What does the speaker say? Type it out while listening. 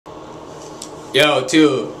Yo,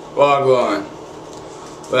 too, what go on?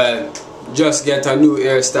 Well, just get a new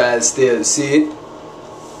hairstyle still, see it?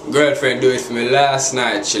 Girlfriend do it for me last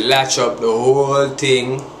night. She latch up the whole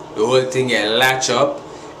thing get latch up,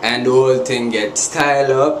 and the whole thing get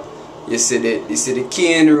style up. You see the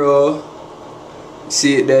cane row, you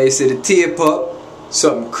see it there, you see the tape up,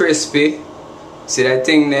 something crispy. See that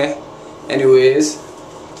thing there? Anyways,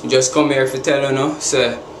 just come here for tell you no,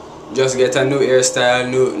 so just get a new hairstyle,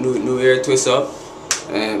 new hair twist up.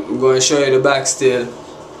 And I'm going to show you the back still.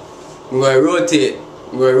 I'm going to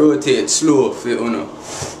rotate slow for you know.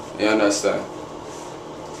 You understand?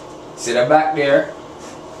 See the back there?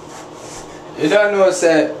 You don't know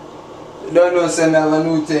say I have a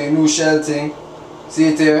new thing, new shell thing. See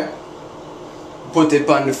it here? Put it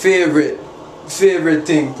on the favorite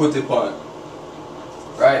thing, put it on.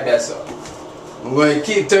 Right there, so. I'm going to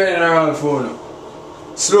keep turning around for you.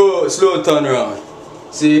 Slow turn around.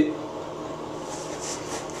 See?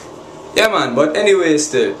 Yeah man, but anyway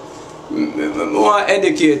still, I want to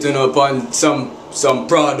educate you know upon some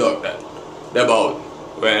product that about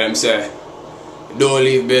where I'm saying don't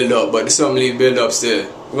leave build up, but some leave build up still.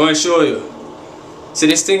 I'm going to show you. See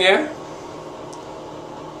this thing here?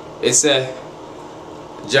 It's a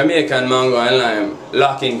Jamaican mango and lime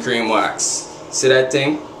locking cream wax. See that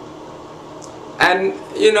thing? And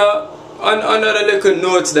you know, on another little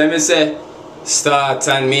notes them it say start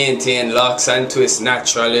and maintain locks and twists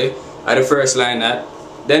naturally at the first line that.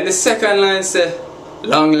 Then the second line say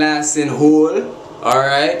long lasting hold.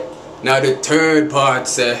 Alright. Now the third part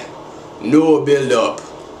say no build up.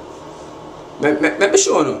 Let me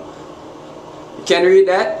show you. You can read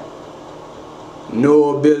that?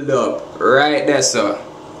 No build up. Right there, sir.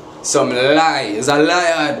 Some lie. It's a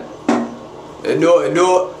lie. It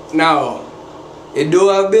do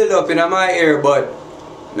have build up in my ear, but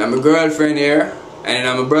now my girlfriend here and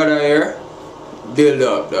now my brother here build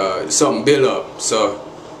up. Something build up. So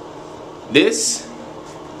this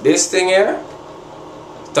thing here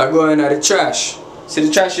start going at the trash. See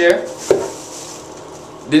the trash here?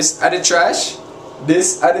 This at the trash.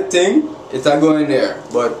 This at the thing. It's a going there.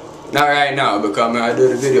 But not right now because I do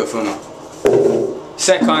the video for now.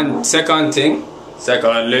 Second thing.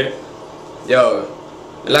 Secondly, yo,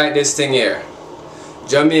 like this thing here.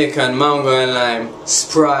 Jamaican mango and lime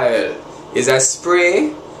spray is a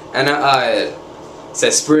spray and an oil. It's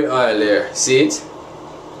a spray oil there. See it?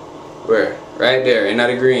 Where? Right there in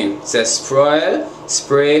the green. It says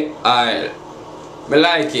spray oil. I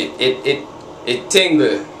like it. It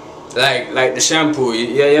tingle like the shampoo.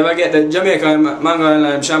 You ever get the Jamaican mango and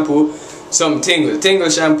lime shampoo? Some tingle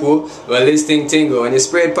shampoo. Well, this thing tingle when you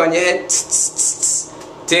spray it on your head.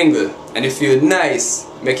 Tingle and it feel nice.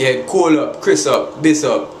 Make your head cool up, crisp up, bis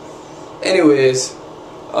up. Anyways,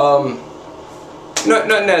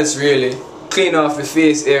 nothing else really. Clean off the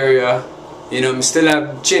face area. You know, I still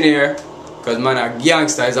have chin hair. Cause man a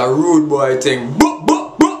gangster is a rude boy thing.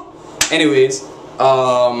 Anyways,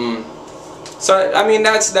 so I mean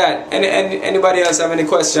that's that. Anybody else have any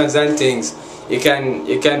questions and things, you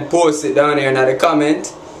can post it down here in the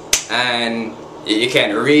comment, and you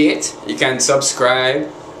can rate, you can subscribe,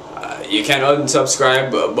 you can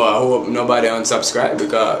unsubscribe, but I hope nobody unsubscribe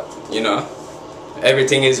because you know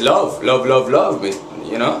everything is love,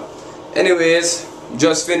 you know. Anyways,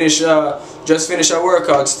 just finish a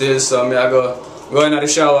workout still, so I go into the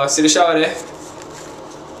shower. See the shower there?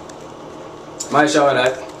 My shower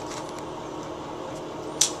that.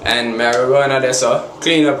 And I go into there, so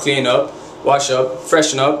clean up, wash up,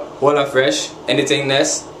 freshen up, hold up fresh. Anything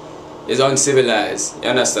less is uncivilized. You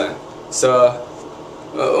understand? So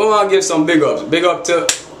I want to give some big ups. Big up to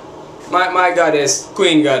my goddess,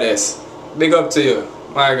 Queen Goddess. Big up to you,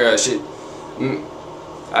 my girl.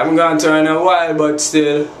 I haven't gone to her in a while, but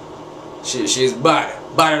still, she's badder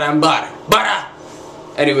than badder.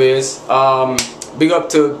 Anyways, big up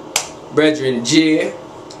to Brethren J.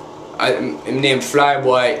 I'm named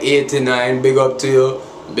Flyboy89. Big up to you.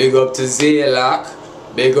 Big up to Zaylock.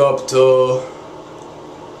 Big up to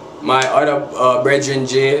my other Brethren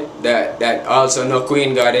J that also know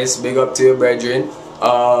Queen Goddess. Big up to you, Brethren.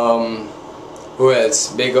 Who else?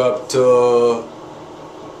 Big up to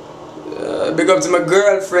my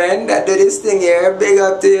girlfriend that do this thing here. Big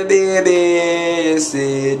up to you, baby. You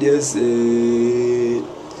see.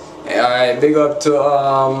 Alright, big up to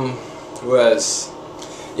who else?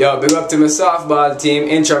 Yo, big up to my softball team,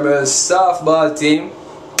 Intramural softball team.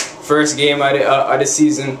 First game of the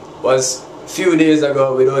season was a few days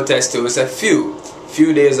ago. We don't test it was a few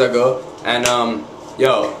days ago. And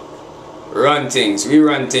yo, we run things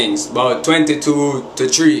about 22 to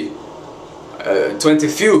 3. 20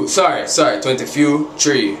 few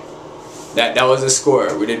 3. that was the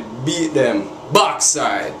score. We did beat them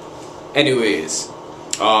backside. Anyways,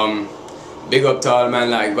 big up to all man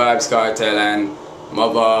like Vibes Cartel and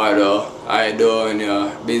Mavado,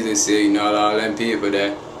 Idonia, Busy Signal, all them people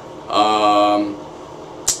there.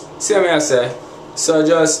 See what I say? So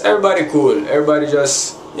just everybody cool, everybody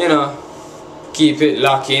just, you know, keep it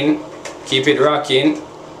locking, keep it rocking,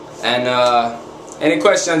 and any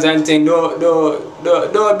questions and anything,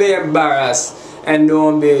 don't be embarrassed and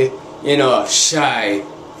don't be, you know, shy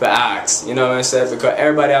for ask. You know what I'm saying? Because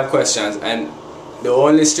everybody have questions, and the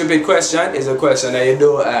only stupid question is a question that you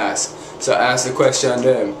don't ask. So ask the question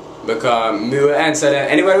them, because me will answer them.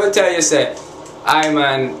 Anybody will tell you say, I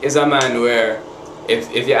man is a man where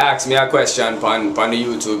if you ask me a question on the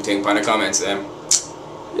YouTube thing, on the comments them,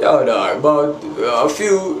 yo dog, about a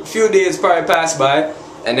few days probably pass by,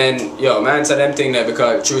 and then yo man answer them thing there,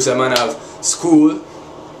 because true some man have school,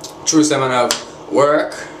 true some man have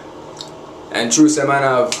work, and true some man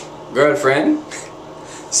have girlfriend.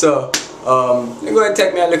 So it's going to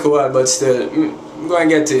take me a little while, but still I'm going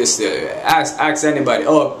to get to you still. Ask anybody.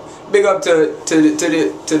 Oh, big up to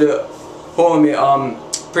the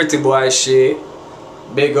homie Pretty Boy Shay.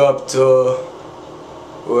 Big up to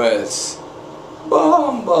who else?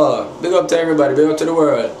 Bomba. Big up to everybody. Big up to the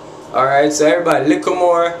world. Alright, so everybody, little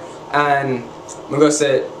more, and I'm gonna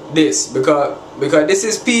say this because this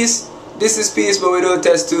is peace. This is peace, but we don't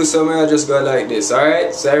test too, so I'm gonna just go like this.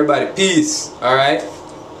 Alright, so everybody, peace. Alright,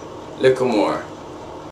 little more.